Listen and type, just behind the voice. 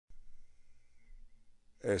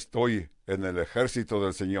estoy en el ejército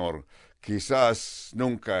del Señor. Quizás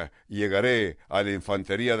nunca llegaré a la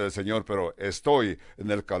infantería del Señor, pero estoy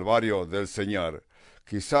en el Calvario del Señor.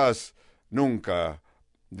 Quizás nunca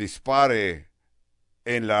dispare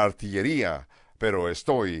en la artillería, pero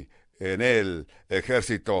estoy en el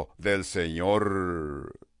ejército del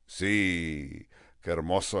Señor. Sí, qué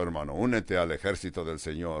hermoso, hermano. Únete al ejército del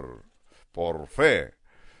Señor por fe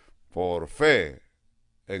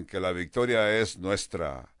en que la victoria es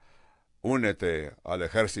nuestra. Únete al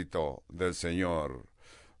ejército del Señor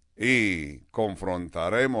y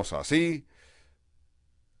confrontaremos así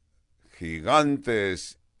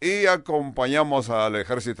gigantes y acompañamos al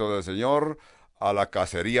ejército del Señor a la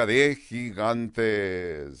cacería de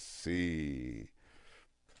gigantes. Sí,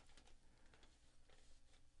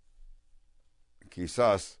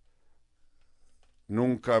 quizás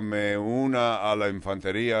nunca me una a la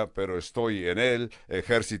infantería, pero estoy en el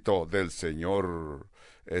ejército del Señor.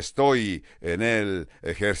 Estoy en el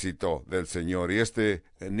ejército del Señor. Y este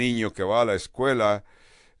niño que va a la escuela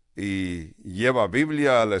y lleva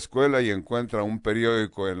Biblia a la escuela y encuentra un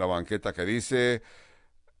periódico en la banqueta que dice: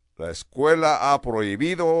 la escuela ha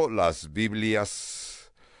prohibido las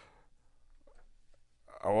Biblias.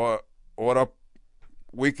 Ahora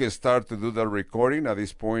we can start to do the recording. At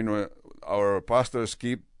this point, our pastor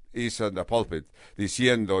Skip is at the pulpit,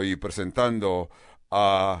 diciendo y presentando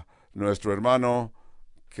a nuestro hermano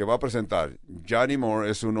que va a presentar. Johnny Moore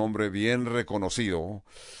es un hombre bien reconocido.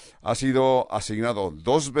 Ha sido asignado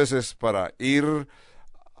 2 veces para ir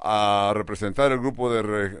a representar el grupo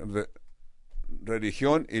de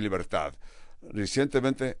religión y libertad.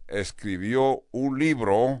 Recientemente escribió un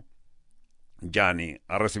libro. Johnny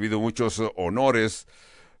ha recibido muchos honores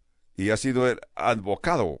y ha sido el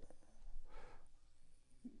advocado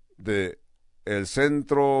de el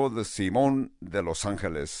Centro de Simón de Los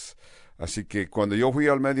Ángeles. Así que cuando yo fui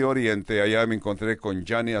al Medio Oriente, allá me encontré con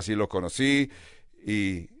Johnny, así lo conocí,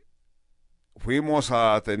 y fuimos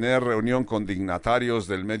a tener reunión con dignatarios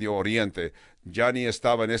del Medio Oriente. Johnny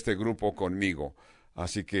estaba en este grupo conmigo.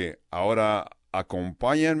 Así que ahora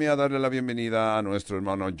acompáñenme a darle la bienvenida a nuestro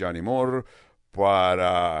hermano Johnny Moore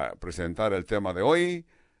para presentar el tema de hoy: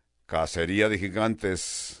 cacería de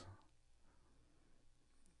gigantes.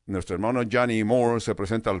 Nuestro hermano Johnny Moore se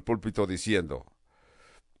presenta al púlpito diciendo: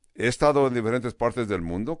 he estado en diferentes partes del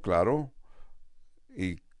mundo, claro,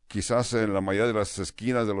 y quizás en la mayoría de las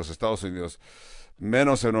esquinas de los Estados Unidos,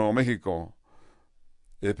 menos en Nuevo México.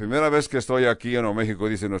 La primera vez que estoy aquí en Nuevo México,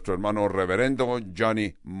 dice nuestro hermano reverendo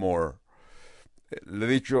Johnny Moore. Le he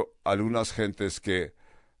dicho a algunas gentes que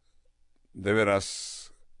de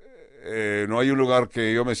veras no hay un lugar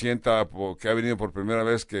que yo me sienta que ha venido por primera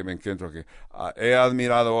vez que me encuentro aquí. He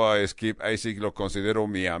admirado a Skip Isaac, lo considero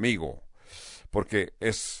mi amigo, porque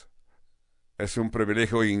es un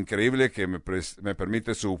privilegio increíble que me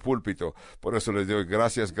permite su púlpito. Por eso les doy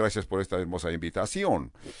gracias por esta hermosa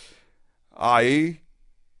invitación. Hay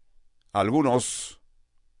algunos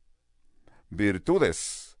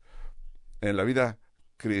virtudes en la vida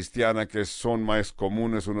cristiana que son más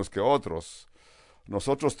comunes unos que otros.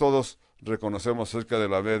 Nosotros todos reconocemos acerca de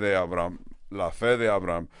la fe de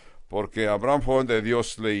Abraham, porque Abraham fue donde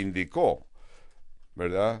Dios le indicó,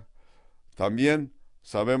 ¿verdad? También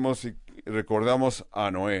sabemos y recordamos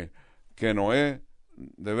a Noé, que Noé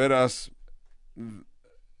de veras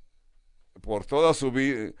por toda su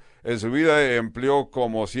vida, en su vida empleó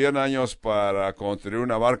como 100 años para construir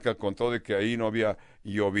una barca, con todo y que ahí no había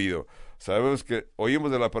llovido. Sabemos que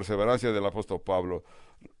oímos de la perseverancia del apóstol Pablo,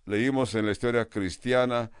 leímos en la historia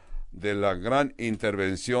cristiana de la gran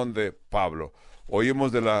intervención de Pablo.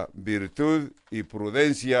 Oímos de la virtud y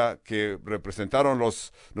prudencia que representaron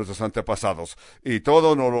nuestros antepasados. Y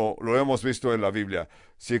todo lo hemos visto en la Biblia.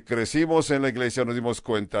 Si crecimos en la iglesia, nos dimos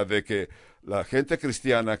cuenta de que la gente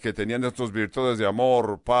cristiana que tenía nuestras virtudes de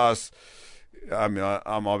amor, paz,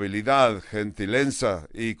 amabilidad, gentileza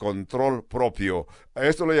y control propio, a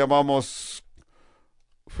esto le llamamos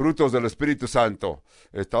frutos del Espíritu Santo.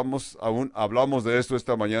 Hablamos de esto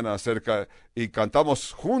esta mañana acerca y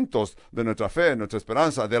cantamos juntos de nuestra fe, nuestra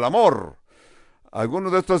esperanza, del amor.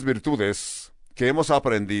 Algunas de estas virtudes que hemos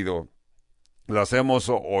aprendido, las hemos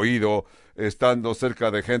oído estando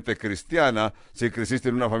cerca de gente cristiana, si creciste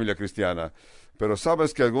en una familia cristiana. Pero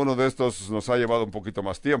sabes que alguno de estos nos ha llevado un poquito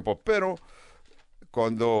más tiempo. Pero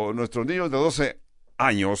cuando nuestros niños de 12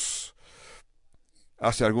 años,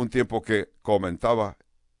 hace algún tiempo que comentaba,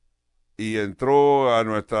 y entró a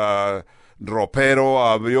nuestra ropero,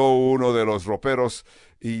 abrió uno de los roperos,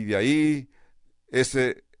 y de ahí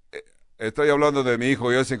estoy hablando de mi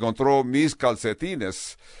hijo y él se encontró mis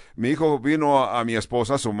calcetines. Mi hijo vino a mi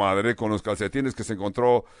esposa, su madre, con los calcetines que se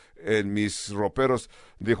encontró en mis roperos.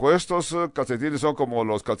 Dijo, estos calcetines son como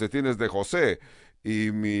los calcetines de José.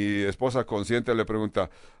 Y mi esposa consciente le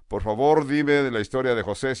pregunta, por favor dime de la historia de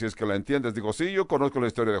José, si es que la entiendes. Digo, sí, yo conozco la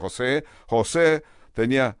historia de José. José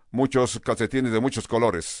tenía muchos calcetines de muchos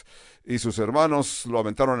colores. Y sus hermanos lo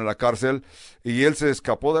aventaron en la cárcel y él se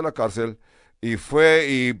escapó de la cárcel y fue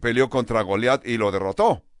y peleó contra Goliat y lo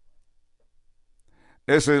derrotó.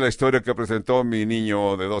 Esa es la historia que presentó mi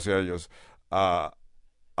niño de 12 años a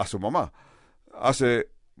su mamá.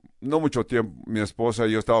 Hace no mucho tiempo, mi esposa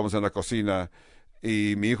y yo estábamos en la cocina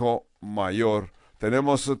y mi hijo mayor,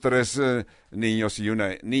 tenemos 3 niños y una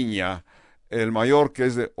niña. El mayor, que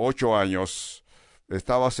es de 8 años,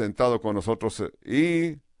 estaba sentado con nosotros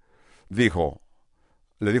y le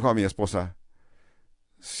dijo a mi esposa,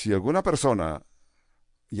 si alguna persona,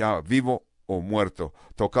 ya vivo o muerto,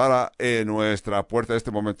 tocara en nuestra puerta en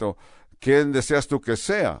este momento, ¿quién deseas tú que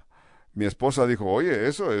sea? Mi esposa dijo, oye,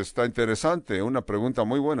 eso está interesante, una pregunta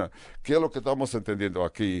muy buena. ¿Qué es lo que estamos entendiendo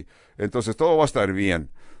aquí? Entonces todo va a estar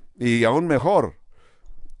bien. Y aún mejor.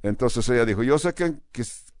 Entonces ella dijo, yo sé que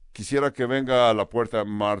quisiera que venga a la puerta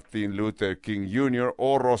Martin Luther King Jr.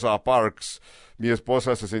 o Rosa Parks. Mi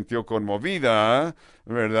esposa se sintió conmovida,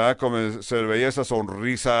 ¿verdad? Como se veía esa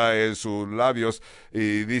sonrisa en sus labios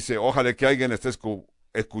y dice, ojalá que alguien esté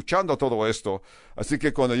escuchando todo esto. Así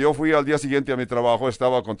que cuando yo fui al día siguiente a mi trabajo,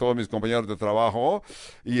 estaba con todos mis compañeros de trabajo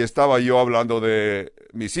y estaba yo hablando de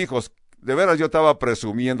mis hijos. De veras, yo estaba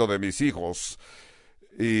presumiendo de mis hijos.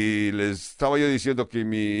 Y les estaba yo diciendo que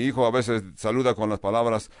mi hijo a veces saluda con las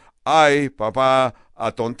palabras, ay, papá,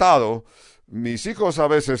 atontado. Mis hijos a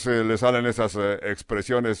veces les salen esas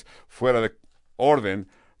expresiones fuera de orden,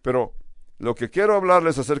 pero lo que quiero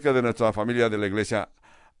hablarles acerca de nuestra familia de la iglesia,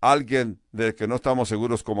 alguien del que no estamos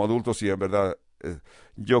seguros como adultos y en verdad,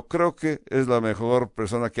 yo creo que es la mejor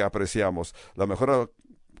persona que apreciamos, la mejor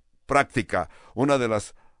práctica, una de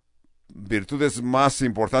las virtudes más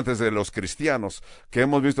importantes de los cristianos que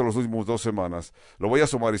hemos visto las últimas 2 semanas. Lo voy a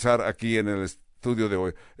sumarizar aquí en el estudio de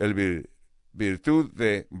hoy. Virtud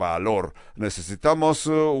de valor. Necesitamos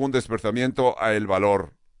un despertamiento a el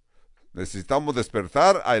valor. Necesitamos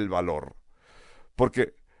despertar a el valor.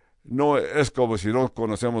 Porque no es como si no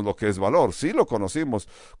conocemos lo que es valor. Sí lo conocimos.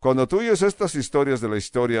 Cuando tú oyes estas historias de la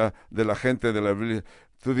historia de la gente de la Biblia,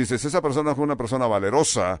 tú dices, esa persona fue una persona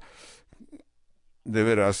valerosa. De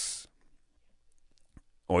veras.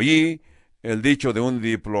 Oí el dicho de un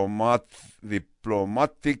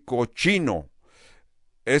diplomático chino.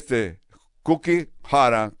 Kuki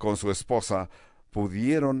Hara con su esposa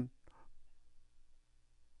pudieron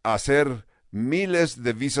hacer miles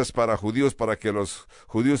de visas para judíos para que los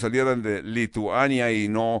judíos salieran de Lituania y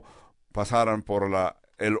no pasaran por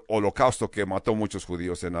el holocausto que mató muchos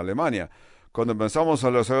judíos en Alemania. Cuando pensamos a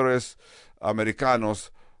los héroes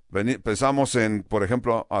americanos, pensamos en, por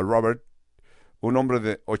ejemplo, a Robert, un hombre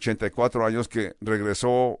de 84 años que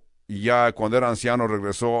regresó, y ya cuando era anciano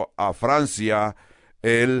regresó a Francia.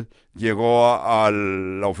 Él llegó a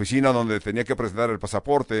la oficina donde tenía que presentar el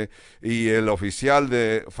pasaporte y el oficial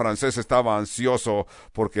francés estaba ansioso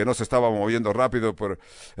porque no se estaba moviendo rápido.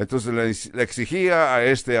 Entonces le exigía a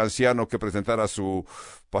este anciano que presentara su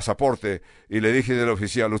pasaporte y le dije al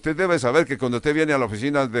oficial, usted debe saber que cuando usted viene a la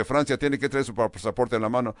oficina de Francia tiene que traer su pasaporte en la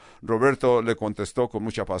mano. Roberto le contestó con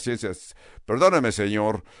mucha paciencia, perdóneme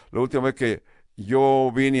señor, la última vez que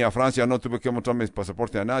yo vine a Francia no tuve que mostrar mi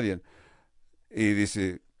pasaporte a nadie. Y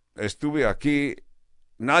dice, estuve aquí,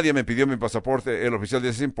 nadie me pidió mi pasaporte. El oficial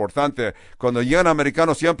dice, es importante. Cuando llegan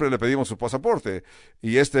americanos siempre le pedimos su pasaporte.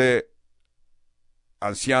 Y este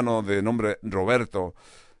anciano de nombre Roberto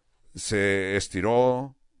se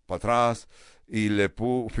estiró para atrás y le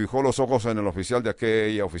fijó los ojos en el oficial de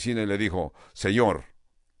aquella oficina y le dijo, señor,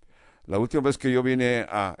 la última vez que yo vine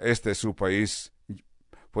a su país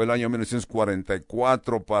fue el año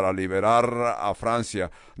 1944 para liberar a Francia.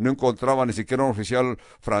 No encontraba ni siquiera un oficial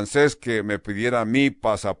francés que me pidiera mi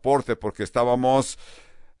pasaporte porque estábamos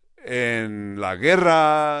en la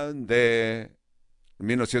guerra de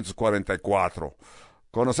 1944.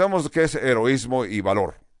 Conocemos qué es heroísmo y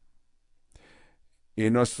valor. Y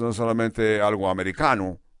no es solamente algo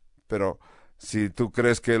americano, pero si tú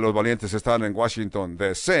crees que los valientes están en Washington,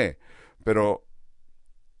 D.C., pero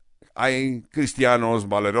hay cristianos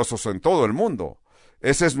valerosos en todo el mundo.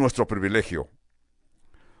 Ese es nuestro privilegio.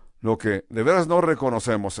 Lo que de veras no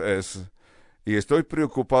reconocemos es, y estoy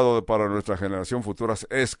preocupado para nuestra generación futura,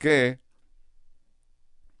 es que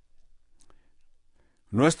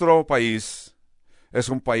nuestro país es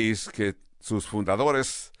un país que sus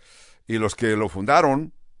fundadores y los que lo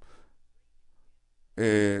fundaron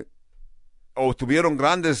eh, obtuvieron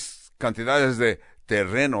grandes cantidades de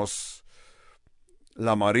terrenos.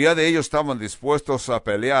 La mayoría de ellos estaban dispuestos a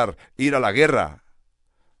pelear, ir a la guerra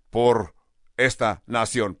por esta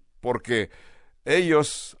nación, porque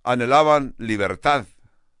ellos anhelaban libertad,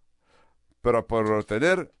 pero por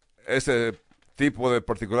tener ese tipo de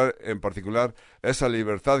en particular, esa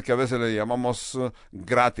libertad que a veces le llamamos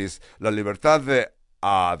gratis, la libertad de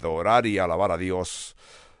adorar y alabar a Dios.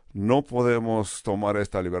 No podemos tomar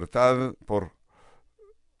esta libertad por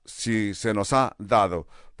si se nos ha dado,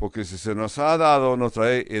 porque si se nos ha dado nos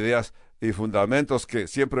trae ideas y fundamentos que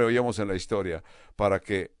siempre oímos en la historia, para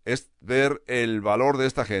que es ver el valor de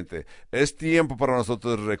esta gente. Es tiempo para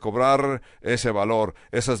nosotros recobrar ese valor,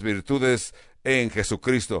 esas virtudes en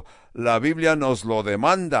Jesucristo. La Biblia nos lo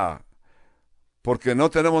demanda, porque no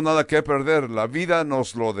tenemos nada que perder. La vida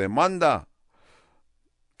nos lo demanda.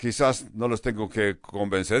 Quizás no les tengo que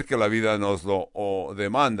convencer que la vida nos lo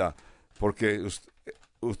demanda, porque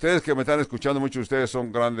ustedes que me están escuchando, muchos de ustedes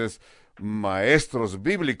son grandes maestros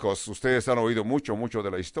bíblicos. Ustedes han oído mucho de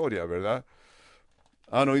la historia, ¿verdad?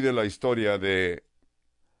 Han oído la historia de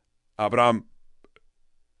Abraham.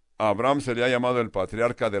 Abraham se le ha llamado el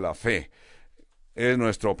patriarca de la fe. Es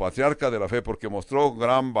nuestro patriarca de la fe porque mostró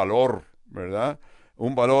gran valor, ¿verdad?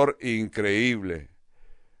 Un valor increíble.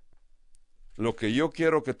 Lo que yo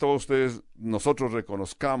quiero que todos ustedes, nosotros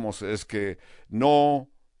reconozcamos es que no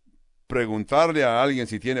preguntarle a alguien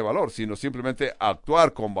si tiene valor, sino simplemente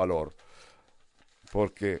actuar con valor.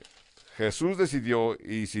 Porque Jesús decidió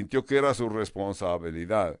y sintió que era su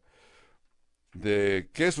responsabilidad.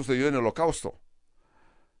 ¿De qué sucedió en el holocausto?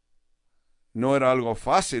 No era algo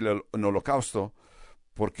fácil el holocausto,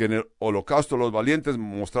 porque en el holocausto los valientes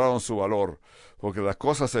mostraron su valor, porque las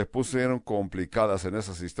cosas se pusieron complicadas en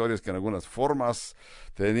esas historias que en algunas formas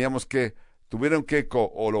tuvieron que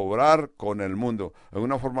colaborar con el mundo, en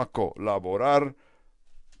alguna forma colaborar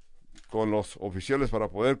con los oficiales para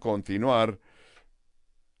poder continuar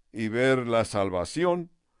y ver la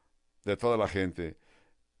salvación de toda la gente.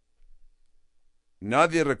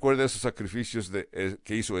 Nadie recuerda esos sacrificios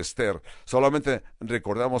que hizo Esther. Solamente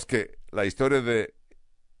recordamos que la historia de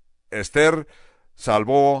Esther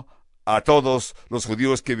salvó a todos los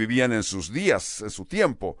judíos que vivían en sus días, en su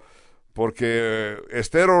tiempo, porque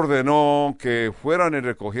Esther ordenó que fueran y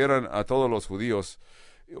recogieran a todos los judíos.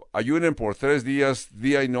 Ayunen por 3 días,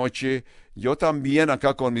 día y noche. Yo también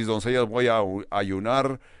acá con mis doncellas voy a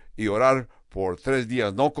ayunar y orar por 3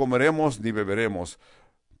 días. No comeremos ni beberemos.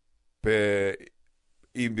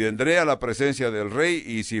 Y vendré a la presencia del rey,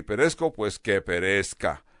 y si perezco, pues que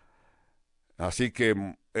perezca. Así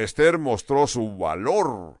que Esther mostró su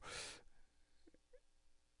valor,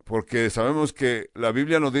 porque sabemos que la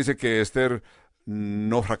Biblia nos dice que Esther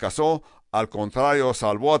no fracasó, al contrario,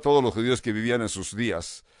 salvó a todos los judíos que vivían en sus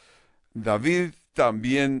días. David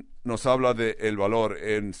también nos habla de el valor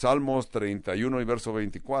en Salmos 31 y verso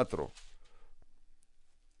 24,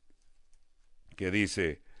 que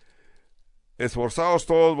dice: esforzaos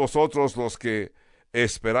todos vosotros los que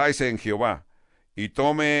esperáis en Jehová, y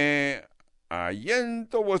tome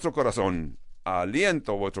aliento vuestro corazón.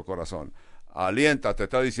 Aliento vuestro corazón. Aliéntate,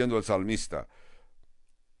 está diciendo el salmista.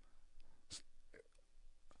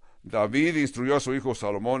 David instruyó a su hijo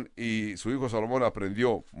Salomón, y su hijo Salomón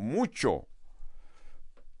aprendió mucho.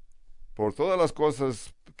 Por todas las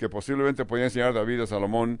cosas que posiblemente podía enseñar David a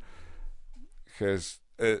Salomón,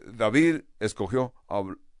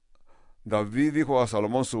 David dijo a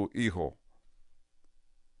Salomón su hijo: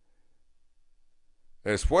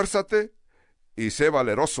 esfuérzate y sé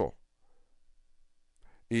valeroso,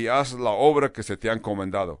 y haz la obra que se te ha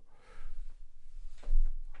encomendado.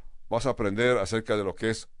 Vas a aprender acerca de lo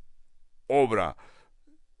que es obra.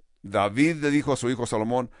 David le dijo a su hijo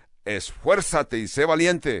Salomón: esfuérzate y sé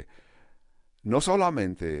valiente. No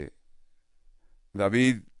solamente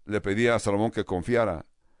David le pedía a Salomón que confiara.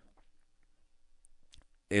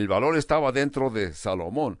 El valor estaba dentro de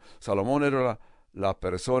Salomón. Salomón era la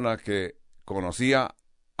persona que conocía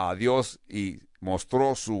a Dios y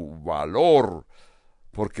mostró su valor,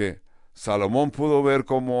 porque Salomón pudo ver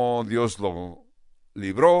cómo Dios lo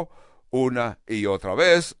libró una y otra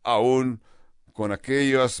vez, aún con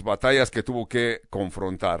aquellas batallas que tuvo que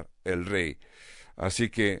confrontar el rey. Así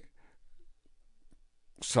que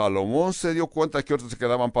Salomón se dio cuenta que otros se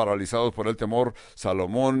quedaban paralizados por el temor.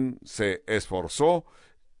 Salomón se esforzó,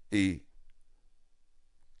 y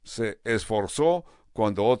se esforzó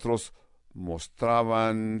cuando otros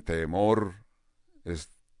mostraban temor.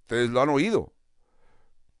 Ustedes lo han oído.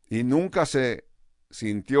 Y nunca se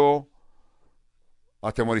sintió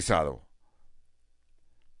atemorizado.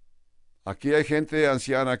 Aquí hay gente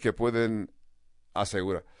anciana que pueden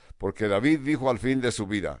asegurar, porque David dijo al fin de su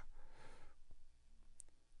vida: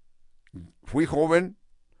 fui joven,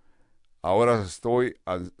 ahora soy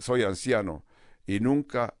anciano, y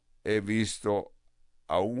nunca he visto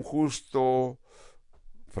a un justo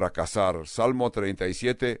fracasar. Salmo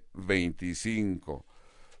 37:25.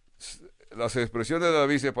 Las expresiones de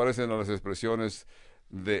David se parecen a las expresiones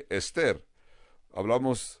de Esther.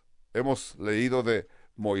 Hemos leído de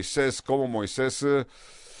Moisés, cómo Moisés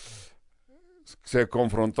se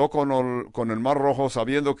confrontó con el Mar Rojo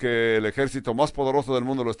sabiendo que el ejército más poderoso del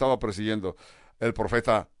mundo lo estaba persiguiendo. El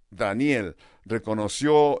profeta Daniel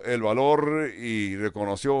reconoció el valor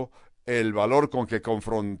con que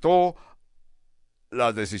confrontó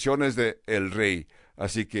las decisiones del rey.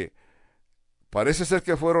 Así que parece ser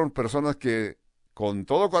que fueron personas que con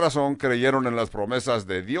todo corazón creyeron en las promesas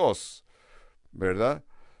de Dios, ¿verdad?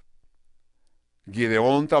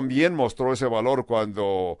 Gideón también mostró ese valor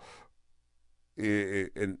cuando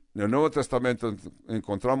en el Nuevo Testamento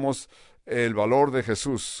encontramos el valor de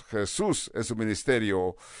Jesús. Jesús en su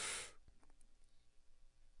ministerio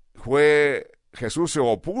Jesús se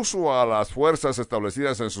opuso a las fuerzas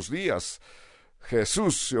establecidas en sus días.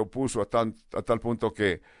 Jesús se opuso a tal punto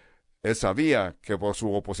que él sabía que por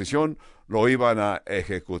su oposición lo iban a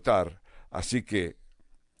ejecutar. Así que,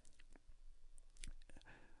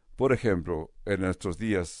 por ejemplo, en nuestros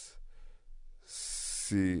días,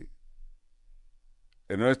 si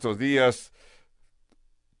en nuestros días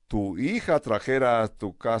tu hija trajera a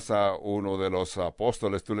tu casa uno de los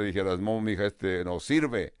apóstoles, tú le dijeras: no, mi hija, este no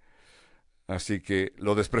sirve. Así que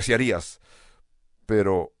lo despreciarías.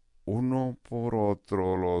 Pero uno por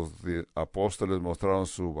otro los apóstoles mostraron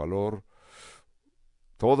su valor.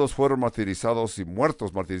 Todos fueron martirizados y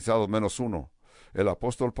muertos, martirizados menos uno. El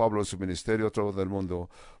apóstol Pablo en su ministerio a través del mundo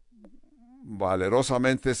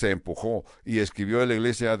valerosamente se empujó y escribió en la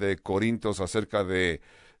iglesia de Corintios acerca de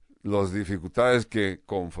las dificultades que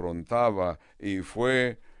confrontaba, y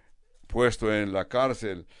fue puesto en la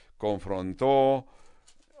cárcel. Confrontó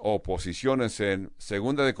oposiciones en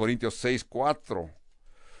 2 de Corintios 6:4.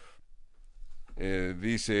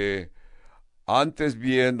 Dice: antes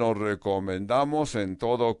bien nos recomendamos en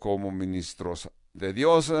todo como ministros de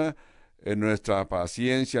Dios, en nuestra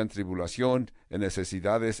paciencia, en tribulación, en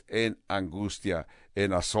necesidades, en angustia,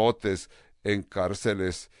 en azotes, en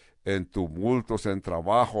cárceles, en tumultos, en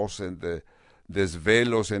trabajos, en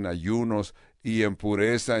desvelos, en ayunos, y en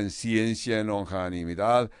pureza, en ciencia, en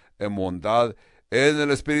longanimidad, en bondad, en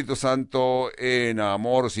el Espíritu Santo, en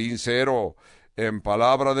amor sincero, en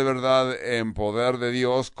palabra de verdad, en poder de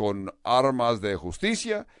Dios, con armas de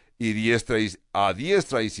justicia, y a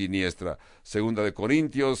diestra y siniestra. 2 de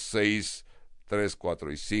Corintios 6, 3,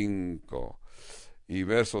 4 y 5. Y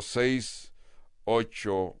versos 6,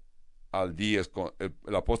 8 al 10,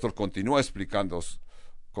 el apóstol continúa explicando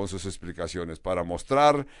con sus explicaciones para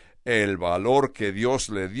mostrar el valor que Dios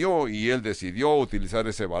le dio, y él decidió utilizar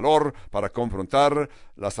ese valor para confrontar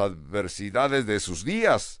las adversidades de sus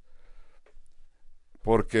días.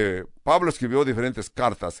 Porque Pablo escribió diferentes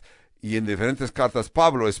cartas, y en diferentes cartas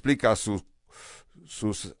Pablo explica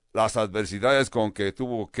las adversidades con que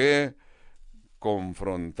tuvo que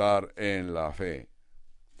confrontar en la fe.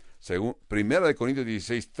 Según 1 de Corintios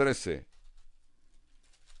 16:13,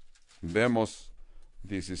 vemos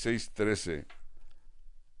 16:13,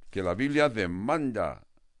 que la Biblia demanda: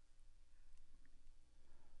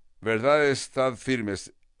 verdad, estad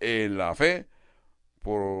firmes en la fe,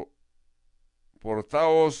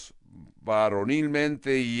 portaos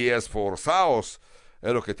varonilmente y esforzaos.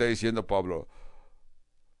 Es lo que está diciendo Pablo.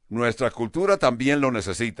 Nuestra cultura también lo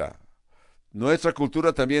necesita. Nuestra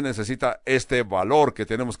cultura también necesita este valor que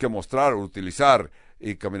tenemos que mostrar, utilizar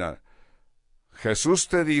y caminar. Jesús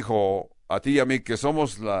te dijo a ti y a mí que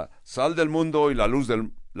somos la sal del mundo y la luz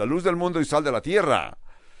del mundo y sal de la tierra.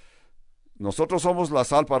 Nosotros somos la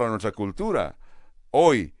sal para nuestra cultura,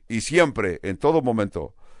 hoy y siempre, en todo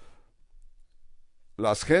momento.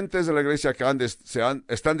 Las gentes de la iglesia que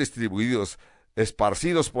están distribuidos,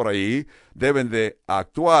 esparcidos por ahí, deben de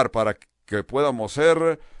actuar para que podamos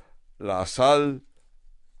ser la sal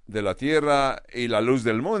de la tierra y la luz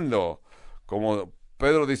del mundo. Como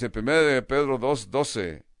Pedro dice, 1 Pedro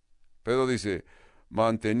 2:12, Pedro dice: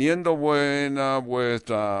 manteniendo buena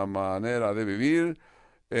vuestra manera de vivir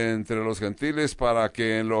entre los gentiles, para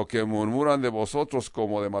que en lo que murmuran de vosotros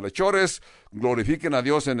como de malhechores, glorifiquen a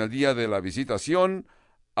Dios en el día de la visitación,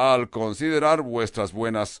 al considerar vuestras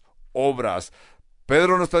buenas obras.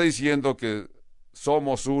 Pedro no está diciendo que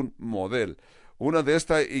somos un modelo. Una de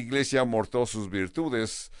esta iglesia mostró sus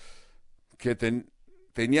virtudes, que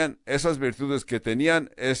tenían esas virtudes, que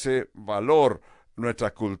tenían ese valor,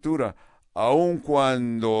 nuestra cultura, aun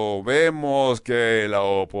cuando vemos que la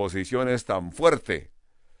oposición es tan fuerte.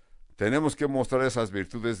 Tenemos que mostrar esas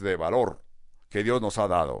virtudes de valor que Dios nos ha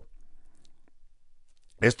dado.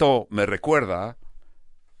 Esto me recuerda,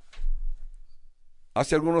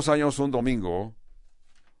 hace algunos años, un domingo,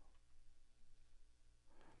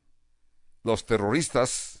 los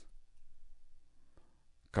terroristas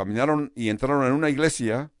caminaron y entraron en una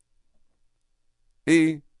iglesia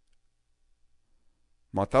y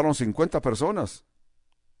mataron 50 personas.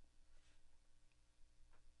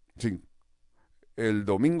 Sí. El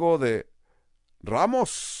domingo de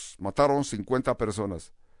Ramos mataron 50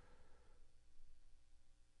 personas.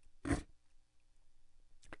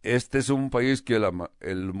 Este es un país que los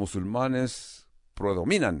musulmanes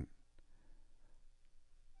predominan.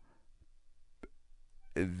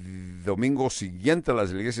 El domingo siguiente las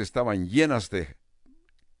iglesias estaban llenas de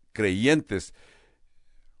creyentes.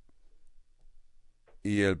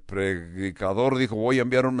 Y el predicador dijo: voy a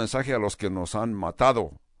enviar un mensaje a los que nos han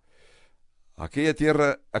matado. Aquella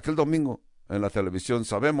tierra, aquel domingo, en la televisión,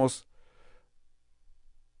 sabemos,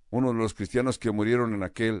 uno de los cristianos que murieron en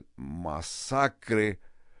aquel masacre,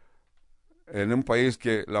 en un país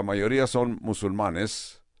que la mayoría son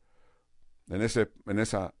musulmanes, en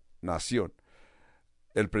esa nación.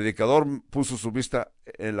 El predicador puso su vista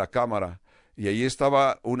en la cámara, y allí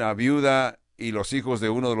estaba una viuda y los hijos de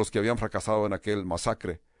uno de los que habían fracasado en aquel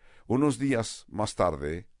masacre. Unos días más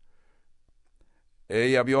tarde,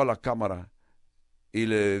 ella vio a la cámara y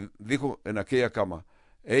le dijo en aquella cama,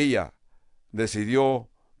 ella decidió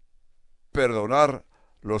perdonar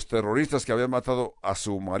los terroristas que habían matado a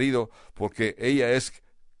su marido, porque ella es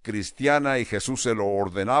cristiana y Jesús se lo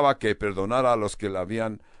ordenaba que perdonara a los que la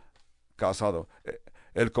habían casado.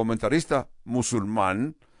 El comentarista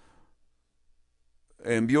musulmán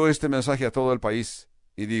envió este mensaje a todo el país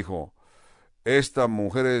y dijo: esta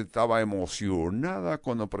mujer estaba emocionada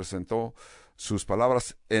cuando presentó sus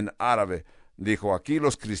palabras en árabe. Dijo: aquí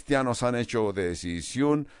los cristianos han hecho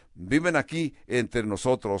decisión, viven aquí entre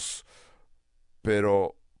nosotros,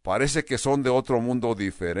 pero parece que son de otro mundo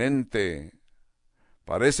diferente.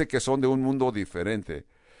 Parece que son de un mundo diferente.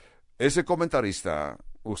 Ese comentarista,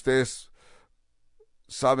 ustedes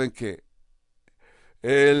saben que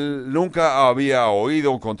él nunca había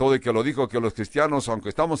oído, con todo y que lo dijo, que los cristianos, aunque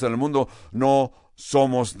estamos en el mundo, no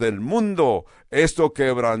somos del mundo. Esto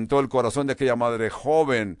quebrantó el corazón de aquella madre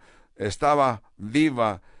joven. Estaba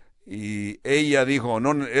viva y ella dijo: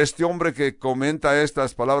 no, este hombre que comenta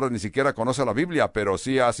estas palabras ni siquiera conoce la Biblia, pero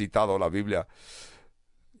sí ha citado la Biblia.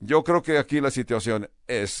 Yo creo que aquí la situación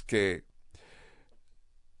es que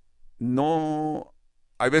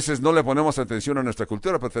hay veces no le ponemos atención a nuestra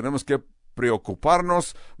cultura, pero tenemos que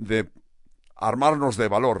preocuparnos de armarnos de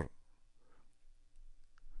valor.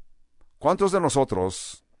 ¿Cuántos de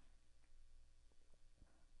nosotros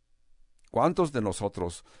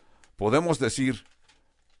podemos decir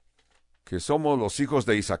que somos los hijos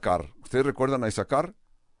de Isaacar? ¿Ustedes recuerdan a Isaacar?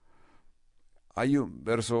 Hay un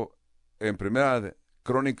verso en Primera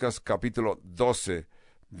Crónicas capítulo 12,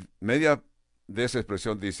 media de esa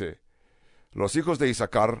expresión dice: los hijos de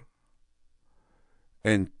Isaacar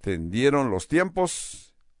entendieron los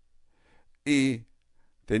tiempos y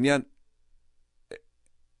tenían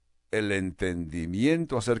el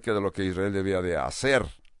entendimiento acerca de lo que Israel debía de hacer.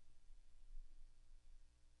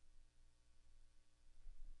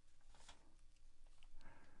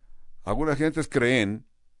 Algunas gentes creen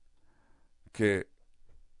que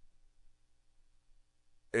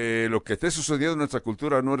lo que esté sucediendo en nuestra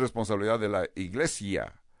cultura no es responsabilidad de la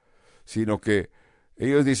iglesia, sino que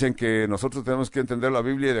ellos dicen que nosotros tenemos que entender la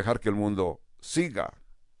Biblia y dejar que el mundo siga.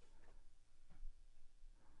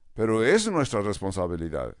 Pero es nuestra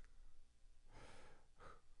responsabilidad.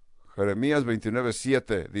 Jeremías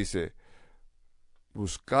 29:7 dice: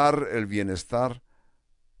 buscar el bienestar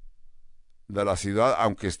de la ciudad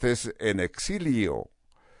aunque estés en exilio.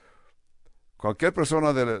 Cualquier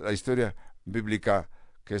persona de la historia bíblica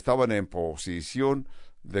que estaban en posición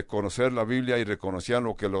de conocer la Biblia y reconocían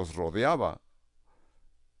lo que los rodeaba,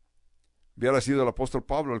 hubiera sido el apóstol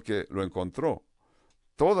Pablo el que lo encontró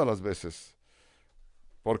todas las veces,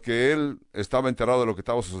 porque él estaba enterado de lo que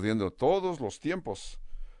estaba sucediendo todos los tiempos.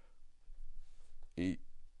 Y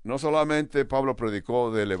no solamente Pablo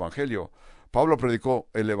predicó del Evangelio, Pablo predicó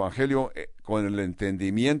el Evangelio con el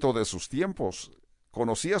entendimiento de sus tiempos,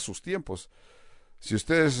 conocía sus tiempos. Si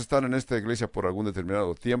ustedes están en esta iglesia por algún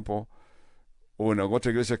determinado tiempo, o en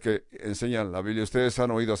otra iglesia que enseñan la Biblia, ustedes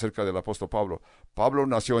han oído acerca del apóstol Pablo. Pablo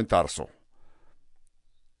nació en Tarso.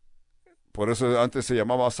 Por eso antes se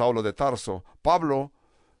llamaba Saulo de Tarso. Pablo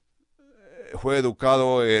fue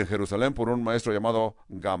educado en Jerusalén por un maestro llamado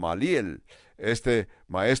Gamaliel. Este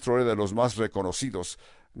maestro era de los más reconocidos.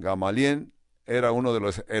 Gamaliel era uno de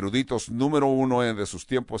los eruditos número uno de sus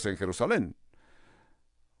tiempos en Jerusalén.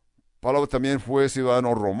 Pablo también fue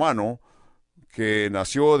ciudadano romano, que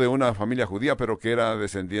nació de una familia judía, pero que era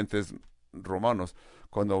descendientes romanos.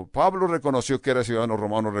 Cuando Pablo reconoció que era ciudadano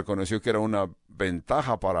romano, reconoció que era una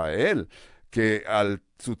ventaja para él, que al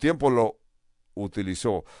su tiempo lo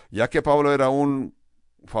utilizó, ya que Pablo era un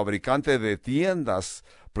fabricante de tiendas,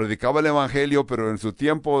 predicaba el evangelio, pero en su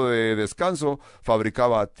tiempo de descanso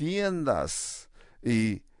fabricaba tiendas.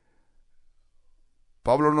 Y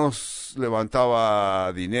Pablo no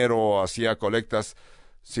levantaba dinero, hacía colectas,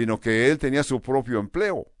 sino que él tenía su propio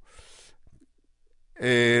empleo.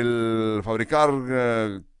 El fabricar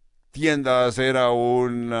tiendas era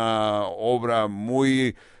una obra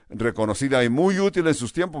muy reconocida y muy útil en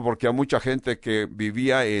sus tiempos, porque hay mucha gente que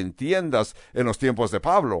vivía en tiendas en los tiempos de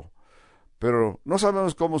Pablo. Pero no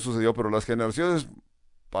sabemos cómo sucedió, pero las generaciones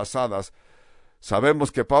pasadas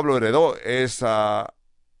sabemos que Pablo heredó ese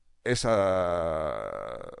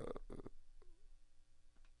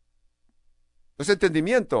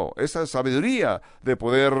entendimiento, esa sabiduría de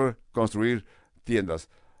poder construir tiendas.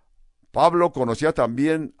 Pablo conocía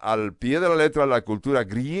también al pie de la letra la cultura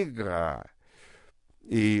griega,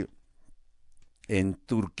 y en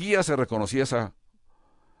Turquía se reconocía esa.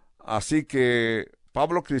 Así que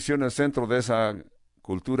Pablo creció en el centro de esa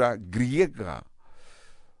cultura griega.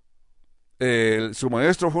 Su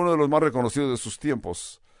maestro fue uno de los más reconocidos de sus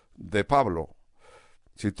tiempos, de Pablo.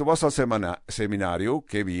 Si tú vas al seminario,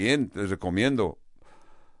 qué bien, les recomiendo.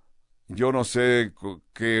 Yo no sé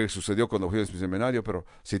qué sucedió cuando fui al seminario, pero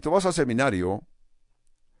si tú vas al seminario,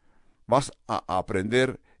 vas a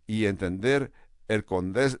aprender y entender el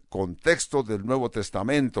contexto del Nuevo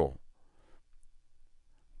Testamento.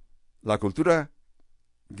 La cultura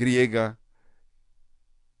griega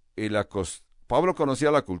y Pablo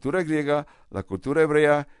conocía la cultura griega, la cultura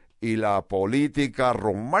hebrea y la política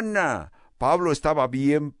romana. Pablo estaba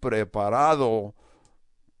bien preparado,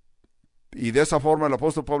 y de esa forma el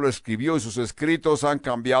apóstol Pablo escribió, y sus escritos han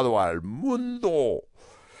cambiado al mundo,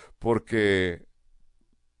 porque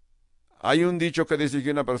hay un dicho que dice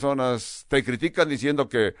que una persona te critican diciendo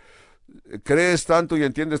que crees tanto y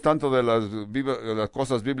entiendes tanto de las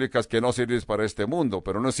cosas bíblicas que no sirves para este mundo,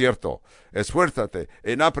 pero no es cierto. Esfuérzate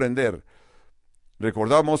en aprender.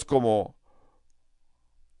 Recordamos como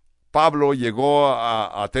Pablo llegó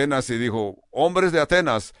a Atenas y dijo: hombres de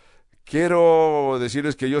Atenas, quiero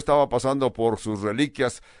decirles que yo estaba pasando por sus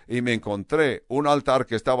reliquias y me encontré un altar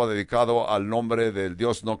que estaba dedicado al nombre del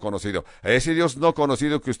Dios no conocido. Ese Dios no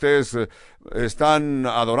conocido que ustedes están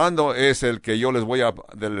adorando es el que yo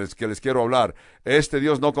que les quiero hablar. Este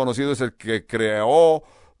Dios no conocido es el que creó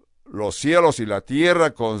los cielos y la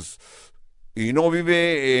tierra y no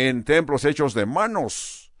vive en templos hechos de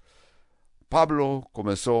manos. Pablo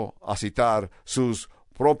comenzó a citar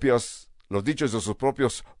los dichos de sus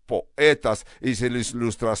propios poetas y las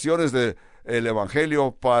ilustraciones del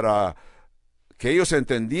Evangelio para que ellos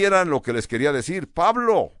entendieran lo que les quería decir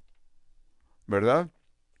Pablo, ¿verdad?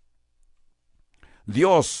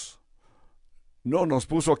 Dios no nos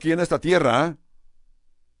puso aquí en esta tierra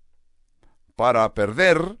para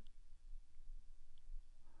perder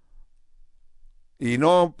y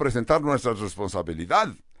no presentar nuestra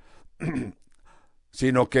responsabilidad,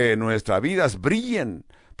 sino que nuestras vidas brillen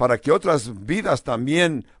para que otras vidas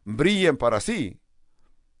también brillen para sí.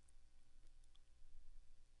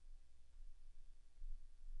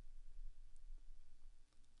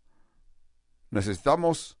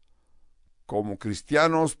 Necesitamos, como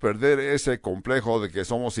cristianos, perder ese complejo de que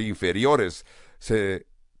somos inferiores.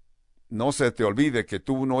 No se te olvide que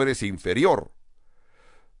tú no eres inferior.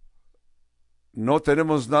 No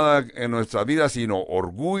tenemos nada en nuestra vida sino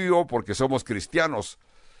orgullo porque somos cristianos.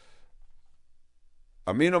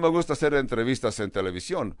 A mí no me gusta hacer entrevistas en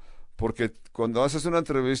televisión, porque cuando haces una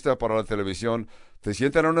entrevista para la televisión, te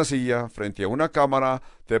sientan en una silla frente a una cámara,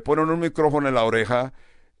 te ponen un micrófono en la oreja,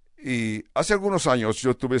 y hace algunos años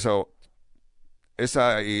yo tuve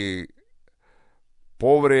esa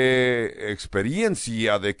pobre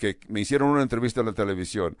experiencia de que me hicieron una entrevista en la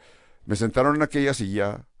televisión. Me sentaron en aquella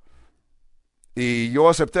silla y yo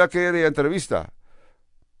acepté aquella entrevista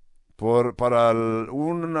para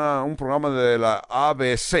un programa de la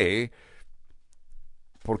ABC,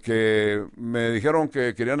 porque me dijeron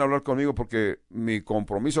que querían hablar conmigo porque mi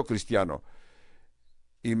compromiso cristiano,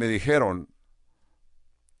 y me dijeron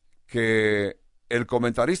que el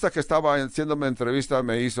comentarista que estaba haciéndome entrevista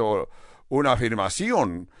me hizo una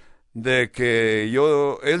afirmación de que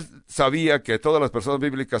él sabía que todas las personas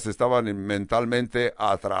bíblicas estaban mentalmente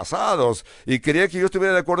atrasados y quería que yo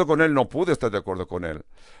estuviera de acuerdo con él. No pude estar de acuerdo con él.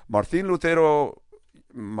 Martin Luther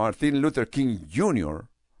King Jr.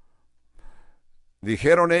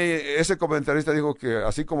 ese comentarista dijo que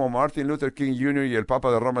así como Martin Luther King Jr. y el Papa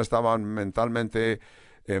de Roma estaban mentalmente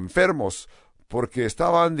enfermos porque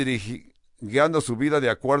estaban guiando su vida de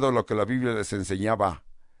acuerdo a lo que la Biblia les enseñaba.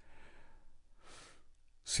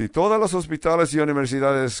 Si todos los hospitales y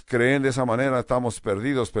universidades creen de esa manera, estamos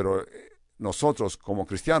perdidos, pero nosotros como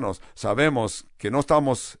cristianos sabemos que no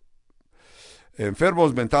estamos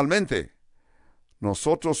enfermos mentalmente.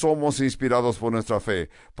 Nosotros somos inspirados por nuestra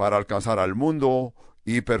fe para alcanzar al mundo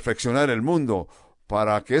y perfeccionar el mundo.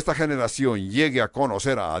 Para que esta generación llegue a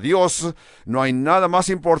conocer a Dios, no hay nada más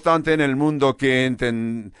importante en el mundo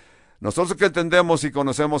que nosotros que entendemos y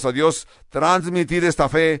conocemos a Dios, transmitir esta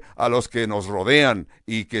fe a los que nos rodean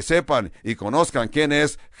y que sepan y conozcan quién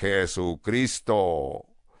es Jesucristo.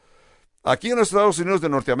 Aquí en los Estados Unidos de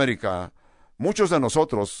Norteamérica, muchos de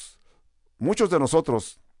nosotros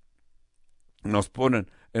nos ponen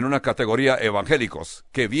en una categoría evangélicos.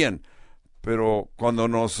 ¡Qué bien! Pero cuando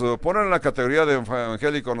nos ponen en la categoría de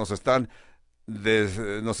evangélicos nos están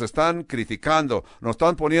criticando, nos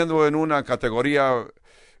están poniendo en una categoría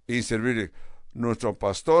inservible. Nuestro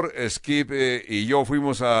pastor Skip y yo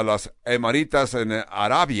fuimos a las Emaritas en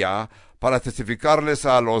Arabia para testificarles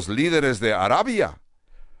a los líderes de Arabia.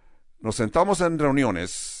 Nos sentamos en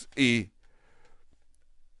reuniones y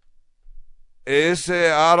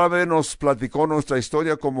ese árabe nos platicó nuestra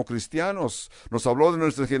historia como cristianos, nos habló de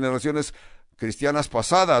nuestras generaciones cristianas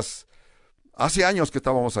pasadas. Hace años que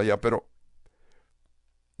estábamos allá, pero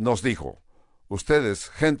nos dijo,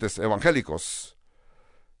 ustedes, gentes evangélicos,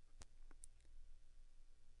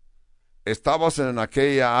 estamos en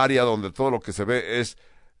aquella área donde todo lo que se ve es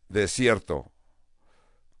desierto.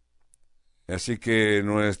 Así que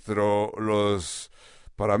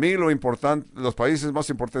para mí los países más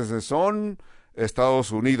importantes son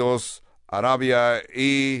Estados Unidos, Arabia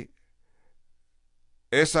y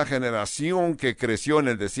esa generación que creció en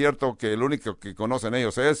el desierto, que el único que conocen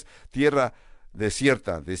ellos es tierra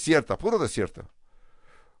desierta, puro desierto.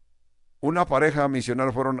 Una pareja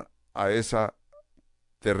misionera fueron a ese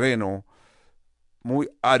terreno muy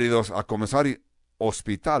áridos a comenzar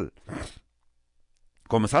hospital.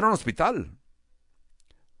 Comenzaron hospital.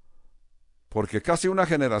 Porque casi una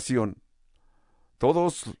generación,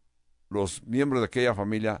 todos los miembros de aquella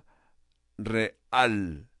familia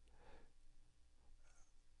real,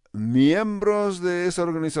 miembros de esa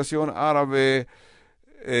organización árabe,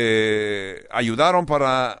 ayudaron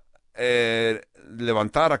para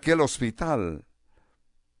levantar aquel hospital,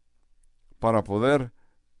 para poder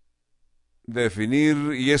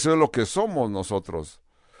definir, y eso es lo que somos nosotros.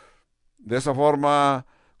 De esa forma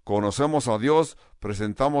conocemos a Dios,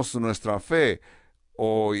 presentamos nuestra fe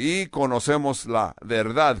y conocemos la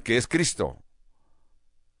verdad que es Cristo.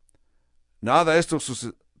 Nada de esto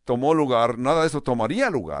tomó lugar, nada de esto tomaría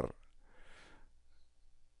lugar,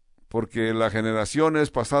 porque las generaciones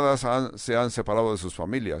pasadas se han separado de sus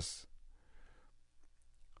familias.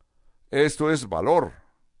 Esto es valor.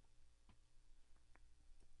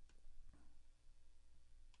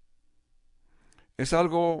 Es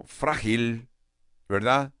algo frágil,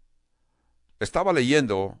 ¿verdad? Estaba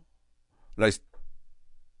leyendo la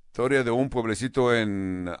historia de un pueblecito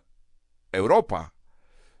en Europa,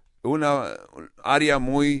 una área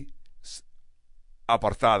muy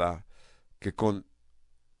apartada, que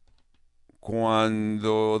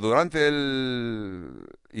cuando durante el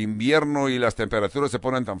invierno y las temperaturas se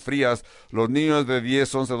ponen tan frías, los niños de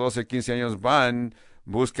 10, 11, 12, 15 años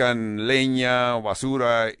buscan leña o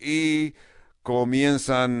basura y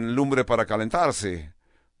comienzan lumbre para calentarse,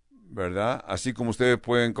 ¿verdad? Así como ustedes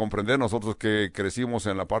pueden comprender, nosotros que crecimos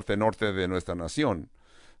en la parte norte de nuestra nación,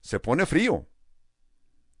 se pone frío,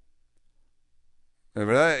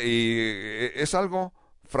 ¿verdad? Y es algo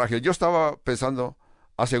frágil. Yo estaba pensando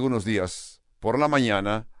hace algunos días, por la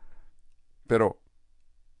mañana, pero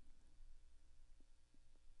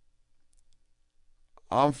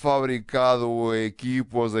han fabricado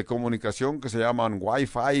equipos de comunicación que se llaman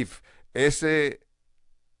Wi-Fi. Ese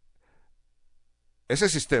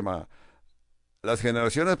sistema, las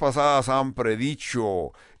generaciones pasadas han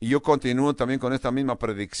predicho, y yo continúo también con esta misma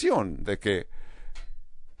predicción, de que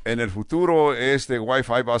en el futuro este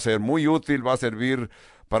Wi-Fi va a ser muy útil, va a servir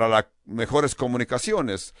para las mejores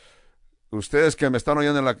comunicaciones. Ustedes que me están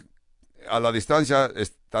oyendo a la distancia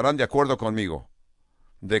estarán de acuerdo conmigo,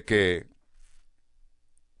 de que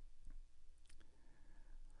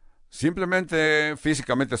simplemente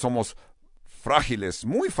físicamente somos frágiles,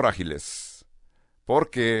 muy frágiles,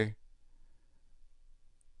 porque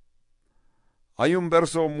hay un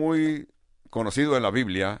verso muy conocido en la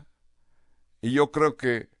Biblia, y yo creo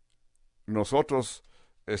que nosotros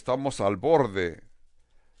estamos al borde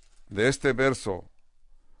de este verso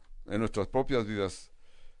en nuestras propias vidas.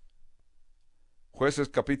 Jueces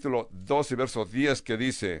capítulo 2 y verso 10, que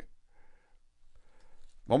dice,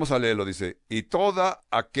 vamos a leerlo, dice, y toda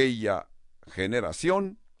aquella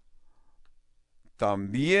generación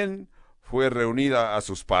también fue reunida a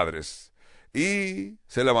sus padres, y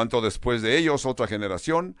se levantó después de ellos otra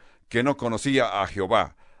generación que no conocía a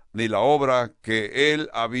Jehová, ni la obra que él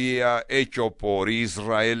había hecho por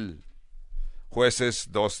Israel.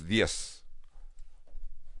 Jueces 2:10.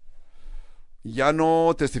 Ya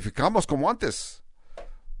no testificamos como antes.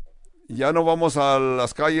 Ya no vamos a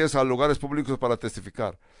las calles, a lugares públicos para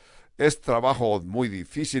testificar. Es trabajo muy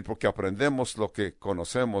difícil porque aprendemos lo que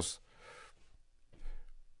conocemos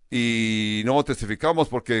y no testificamos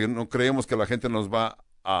porque no creemos que la gente nos va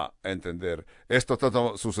a entender. Esto está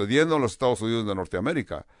sucediendo en los Estados Unidos de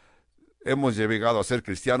Norteamérica. Hemos llegado a ser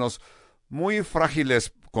cristianos muy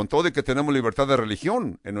frágiles, con todo y que tenemos libertad de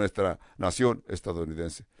religión en nuestra nación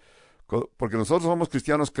estadounidense. Porque nosotros somos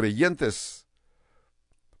cristianos creyentes,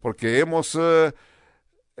 porque hemos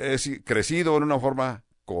crecido en una forma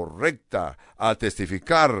correcta a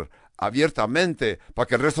testificar abiertamente para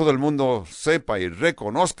que el resto del mundo sepa y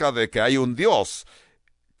reconozca de que hay un Dios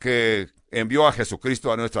que envió a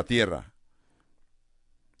Jesucristo a nuestra tierra.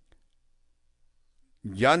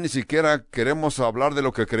 Ya ni siquiera queremos hablar de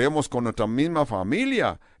lo que creemos con nuestra misma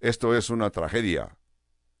familia. Esto es una tragedia.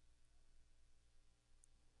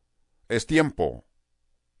 Es tiempo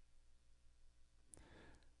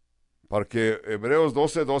para que Hebreos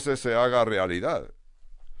 12:12 se haga realidad.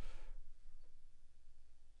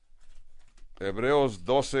 Hebreos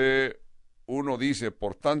 12:1 dice,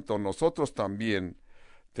 por tanto, nosotros también,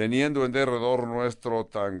 teniendo en derredor nuestro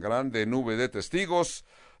tan grande nube de testigos,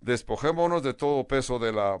 despojémonos de todo peso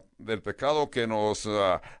del pecado que nos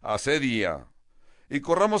asedia, y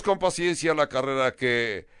corramos con paciencia la carrera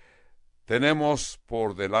que tenemos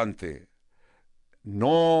por delante.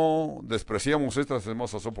 No despreciamos estas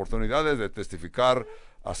hermosas oportunidades de testificar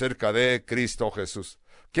acerca de Cristo Jesús.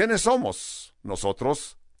 ¿Quiénes somos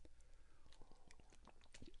nosotros?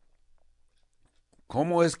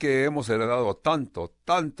 ¿Cómo es que hemos heredado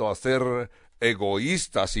tanto a ser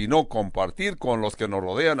egoístas y no compartir con los que nos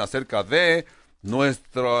rodean acerca de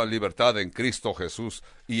nuestra libertad en Cristo Jesús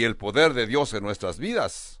y el poder de Dios en nuestras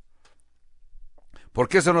vidas? ¿Por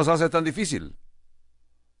qué se nos hace tan difícil?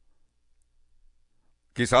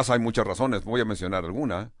 Quizás hay muchas razones, voy a mencionar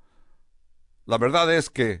alguna. La verdad es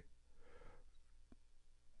que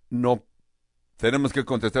no tenemos que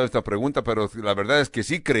contestar esta pregunta, pero la verdad es que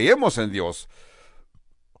sí creemos en Dios,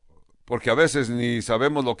 porque a veces ni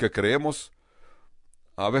sabemos lo que creemos,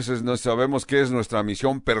 a veces no sabemos qué es nuestra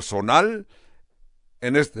misión personal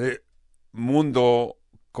en este mundo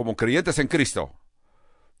como creyentes en Cristo.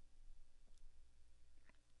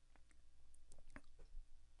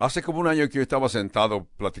 Hace como un año que yo estaba sentado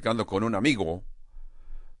platicando con un amigo,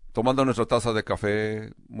 tomando nuestra taza de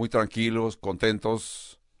café, muy tranquilos,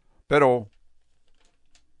 contentos, pero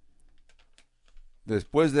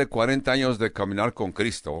después de 40 años de caminar con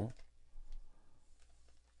Cristo,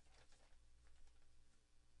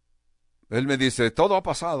 él me dice, todo ha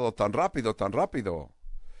pasado tan rápido,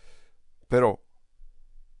 pero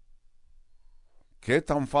 ¿qué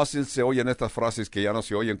tan fácil se oyen estas frases que ya no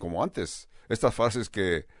se oyen como antes? Estas frases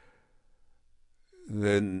que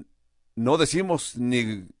no decimos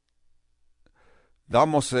ni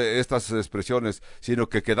damos estas expresiones, sino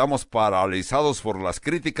que quedamos paralizados por las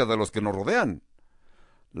críticas de los que nos rodean.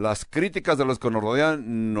 Las críticas de los que nos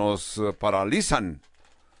rodean nos paralizan.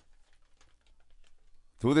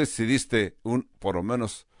 Tú decidiste, por lo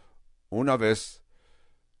menos una vez,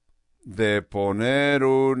 de poner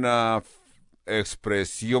una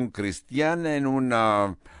expresión cristiana en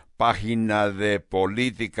una página de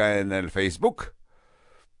política en el Facebook.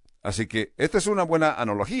 Así que esta es una buena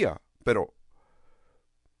analogía, pero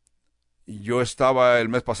yo estaba el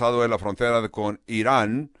mes pasado en la frontera con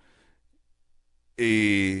Irán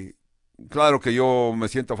y claro que yo me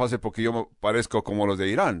siento fácil porque yo parezco como los de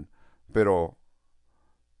Irán, pero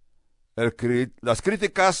las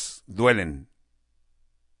críticas duelen.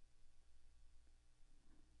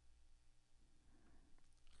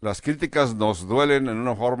 Las críticas nos duelen en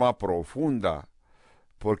una forma profunda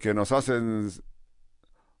porque nos hacen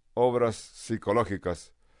obras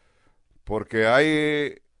psicológicas, porque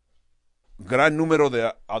hay gran número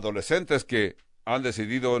de adolescentes que han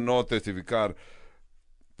decidido no testificar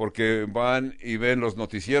porque van y ven los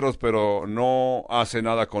noticieros, pero no hacen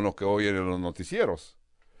nada con lo que oyen en los noticieros.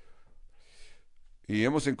 Y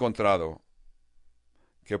hemos encontrado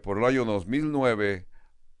que por el año 2009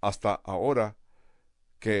 hasta ahora,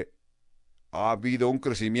 que ha habido un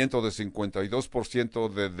crecimiento de 52%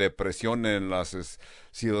 de depresión en los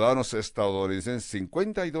ciudadanos estadounidenses.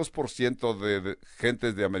 52% de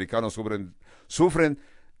gentes de americanos sufren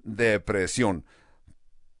depresión.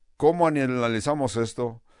 ¿Cómo analizamos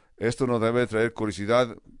esto? Esto nos debe traer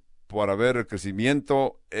curiosidad para ver el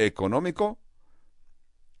crecimiento económico,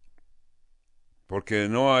 porque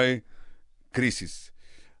no hay crisis.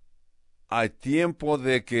 Hay tiempo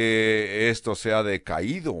de que esto se ha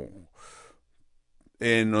decaído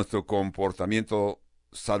en nuestro comportamiento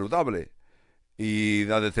saludable, y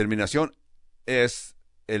la determinación es,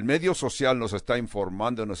 el medio social nos está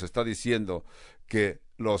informando, nos está diciendo que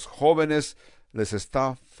los jóvenes les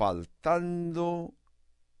está faltando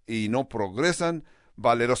y no progresan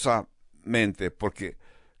valerosamente, porque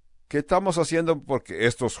 ¿qué estamos haciendo? Porque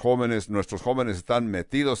estos jóvenes, nuestros jóvenes, están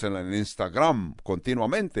metidos en el Instagram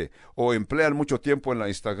continuamente, o emplean mucho tiempo en la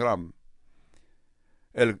Instagram.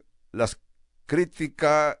 Las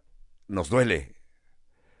crítica nos duele.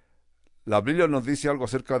 La Biblia nos dice algo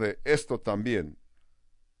acerca de esto también.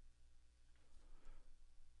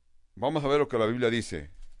 Vamos a ver lo que la Biblia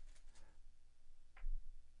dice.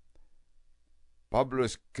 Pablo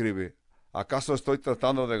escribe: ¿acaso estoy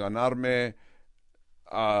tratando de ganarme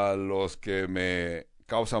a los que me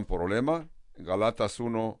causan problema? Galatas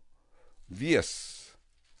 1:10.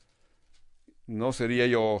 ¿No sería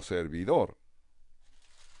yo servidor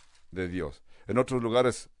de Dios? En otros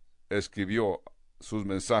lugares escribió sus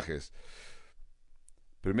mensajes.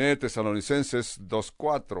 1 Tesalonicenses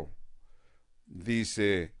 2:4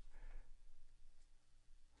 dice,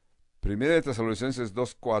 1 Tesalonicenses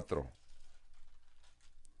 2:4,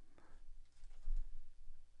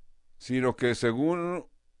 sino que según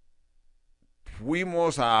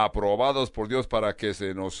fuimos aprobados por Dios para que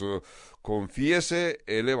se nos confiase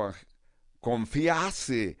el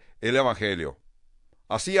Evangelio.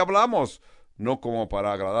 Así hablamos, no como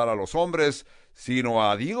para agradar a los hombres, sino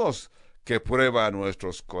a Dios, que prueba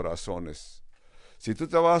nuestros corazones. Si tú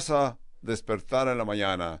te vas a despertar en la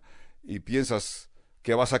mañana y piensas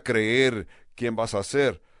que vas a creer quién vas a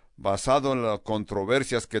ser, basado en las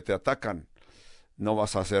controversias que te atacan, no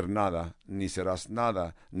vas a hacer nada, ni serás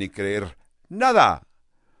nada, ni creer nada.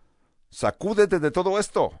 Sacúdete de todo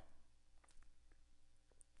esto.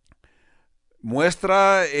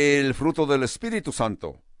 Muestra el fruto del Espíritu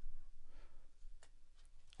Santo.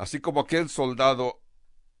 Así como aquel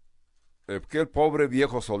pobre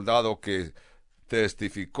viejo soldado que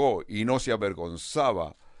testificó y no se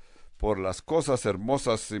avergonzaba por las cosas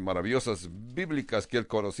hermosas y maravillosas bíblicas que él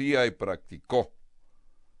conocía y practicó.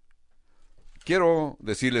 Quiero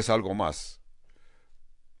decirles algo más.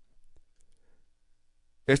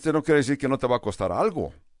 No quiere decir que no te va a costar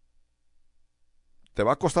algo. Te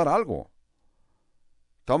va a costar algo.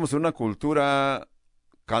 Estamos en una cultura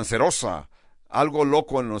cancerosa, algo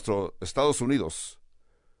loco en nuestros Estados Unidos.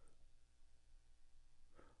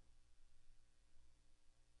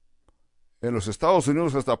 En los Estados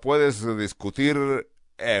Unidos hasta puedes discutir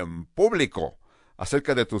en público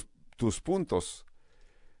acerca de tus puntos.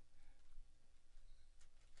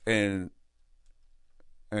 En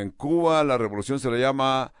Cuba la revolución se le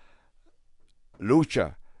llama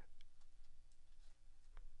lucha.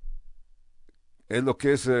 Es lo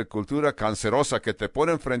que es cultura cancerosa, que te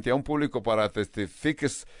ponen frente a un público para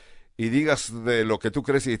testifiques y digas de lo que tú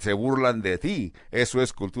crees y se burlan de ti. Eso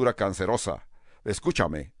es cultura cancerosa.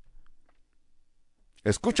 Escúchame.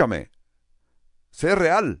 Sé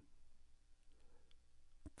real.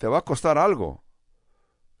 Te va a costar algo.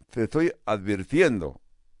 Te estoy advirtiendo.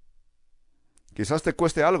 Quizás te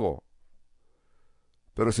cueste algo.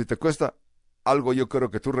 Pero si te cuesta algo, yo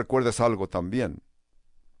quiero que tú recuerdes algo también.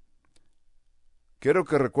 Quiero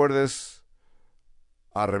que recuerdes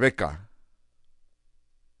a Rebeca.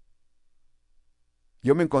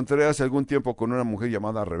 Yo me encontré hace algún tiempo con una mujer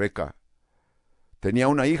llamada Rebeca. Tenía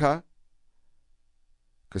una hija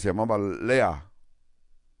que se llamaba Lea.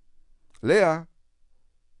 Lea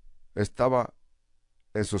estaba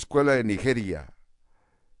en su escuela en Nigeria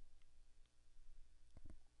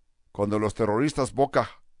cuando los terroristas Boko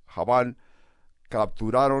Haram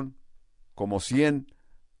capturaron como 100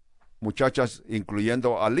 muchachas,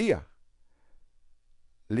 incluyendo a Lea.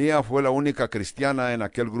 Lea fue la única cristiana en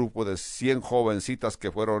aquel grupo de 100 jovencitas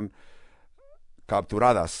que fueron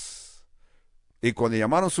capturadas. Y cuando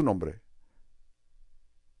llamaron su nombre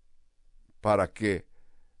para que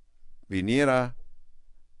viniera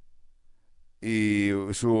Y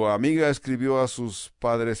su amiga escribió a sus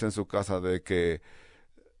padres en su casa de que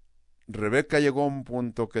Rebeca llegó a un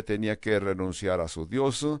punto que tenía que renunciar a su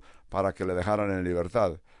Dios para que le dejaran en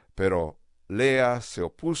libertad. Pero Lea se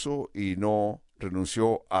opuso y no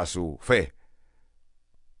renunció a su fe.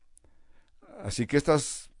 Así que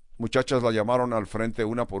estas muchachas la llamaron al frente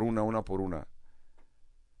una por una,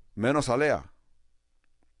 menos a Lea.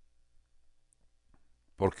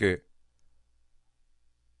 Porque,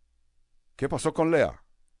 ¿qué pasó con Lea?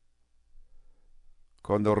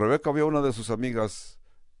 Cuando Rebeca vio a una de sus amigas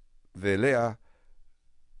de Lea,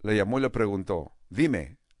 le llamó y le preguntó,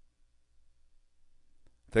 dime,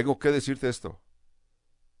 tengo que decirte esto.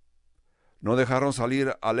 No dejaron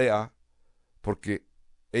salir a Lea porque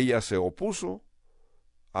ella se opuso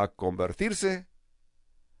a convertirse,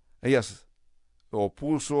 ella se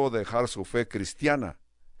opuso a dejar su fe cristiana.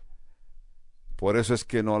 Por eso es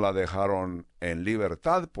que no la dejaron en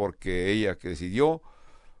libertad, porque ella decidió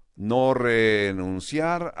no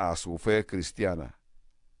renunciar a su fe cristiana.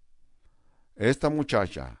 Esta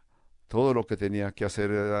muchacha, todo lo que tenía que hacer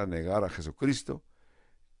era negar a Jesucristo,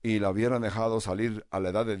 y la hubieran dejado salir a la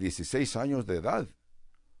edad de 16 años de edad.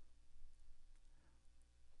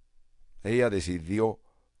 Ella decidió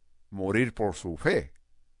morir por su fe.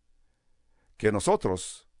 Que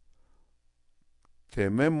nosotros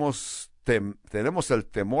tenemos el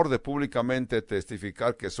temor de públicamente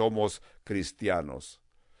testificar que somos cristianos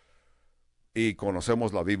y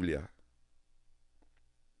conocemos la Biblia.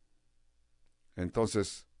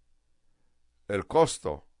 Entonces, el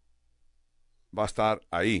costo va a estar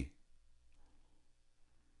ahí.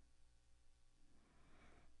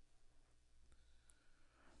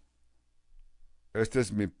 Este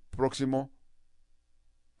es mi próximo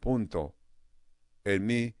punto en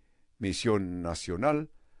mi misión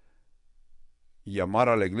nacional: llamar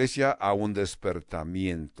a la iglesia a un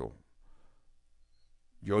despertamiento.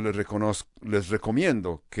 Yo les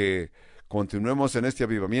recomiendo que continuemos en este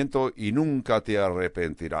avivamiento y nunca te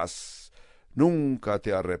arrepentirás. Nunca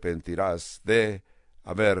te arrepentirás de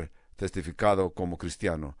haber testificado como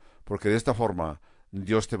cristiano, porque de esta forma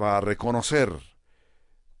Dios te va a reconocer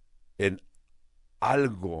en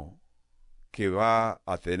algo que va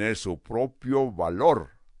a tener su propio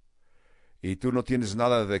valor. Y tú no tienes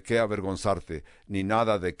nada de qué avergonzarte, ni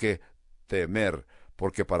nada de qué temer,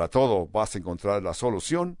 porque para todo vas a encontrar la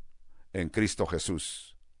solución en Cristo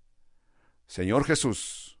Jesús. Señor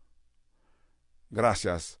Jesús,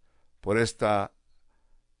 gracias por esta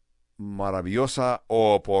maravillosa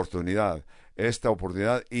oportunidad, esta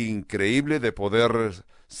oportunidad increíble de poder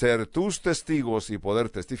ser tus testigos y poder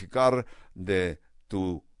testificar de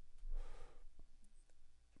tu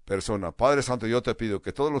persona. Padre Santo, yo te pido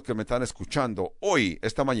que todos los que me están escuchando hoy,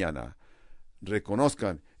 esta mañana,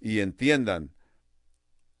 reconozcan y entiendan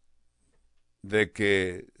de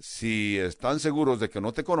que si están seguros de que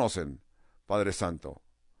no te conocen, Padre Santo,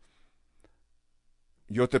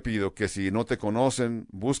 yo te pido que si no te conocen,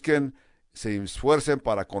 busquen, se esfuercen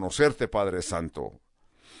para conocerte, Padre Santo,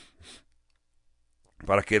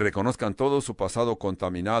 para que reconozcan todo su pasado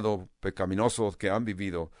contaminado, pecaminoso que han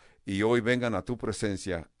vivido, y hoy vengan a tu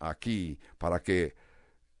presencia aquí, para que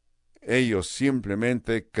ellos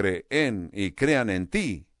simplemente creen y crean en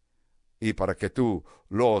ti, y para que tú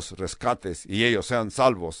los rescates y ellos sean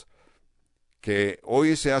salvos. Que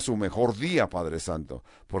hoy sea su mejor día, Padre Santo,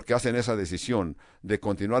 porque hacen esa decisión de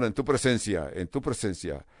continuar en tu presencia,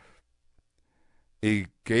 y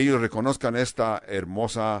que ellos reconozcan esta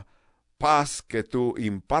hermosa paz que tú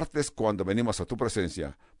impartes cuando venimos a tu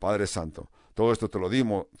presencia, Padre Santo. Todo esto te lo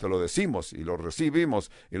decimos y lo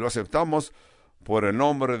recibimos y lo aceptamos por el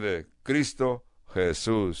nombre de Cristo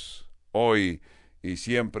Jesús, hoy y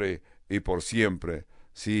siempre y por siempre.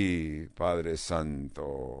 Sí, Padre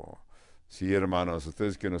Santo. Sí, hermanos,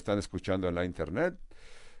 ustedes que nos están escuchando en la internet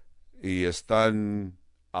y están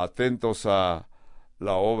atentos a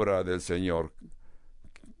la obra del Señor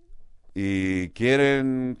y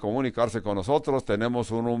quieren comunicarse con nosotros,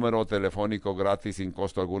 tenemos un número telefónico gratis sin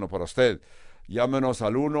costo alguno para usted. Llámenos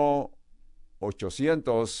al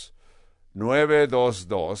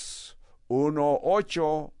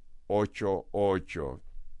 1-800-922-1888.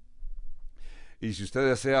 Y si usted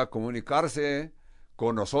desea comunicarse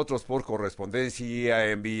con nosotros por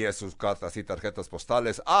correspondencia, envíe sus cartas y tarjetas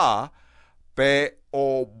postales a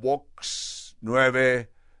P.O. Box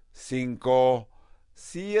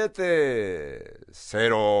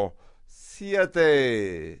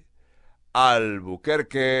 95707,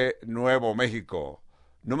 Albuquerque, Nuevo México.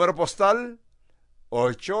 Número postal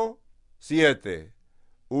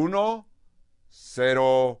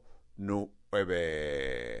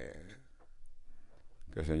 87109.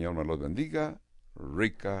 Que el Señor me los bendiga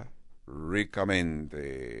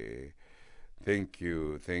ricamente. Thank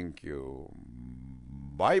you, thank you.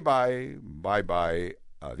 Bye bye, bye bye.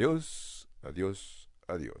 Adiós, adiós,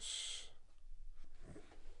 adiós.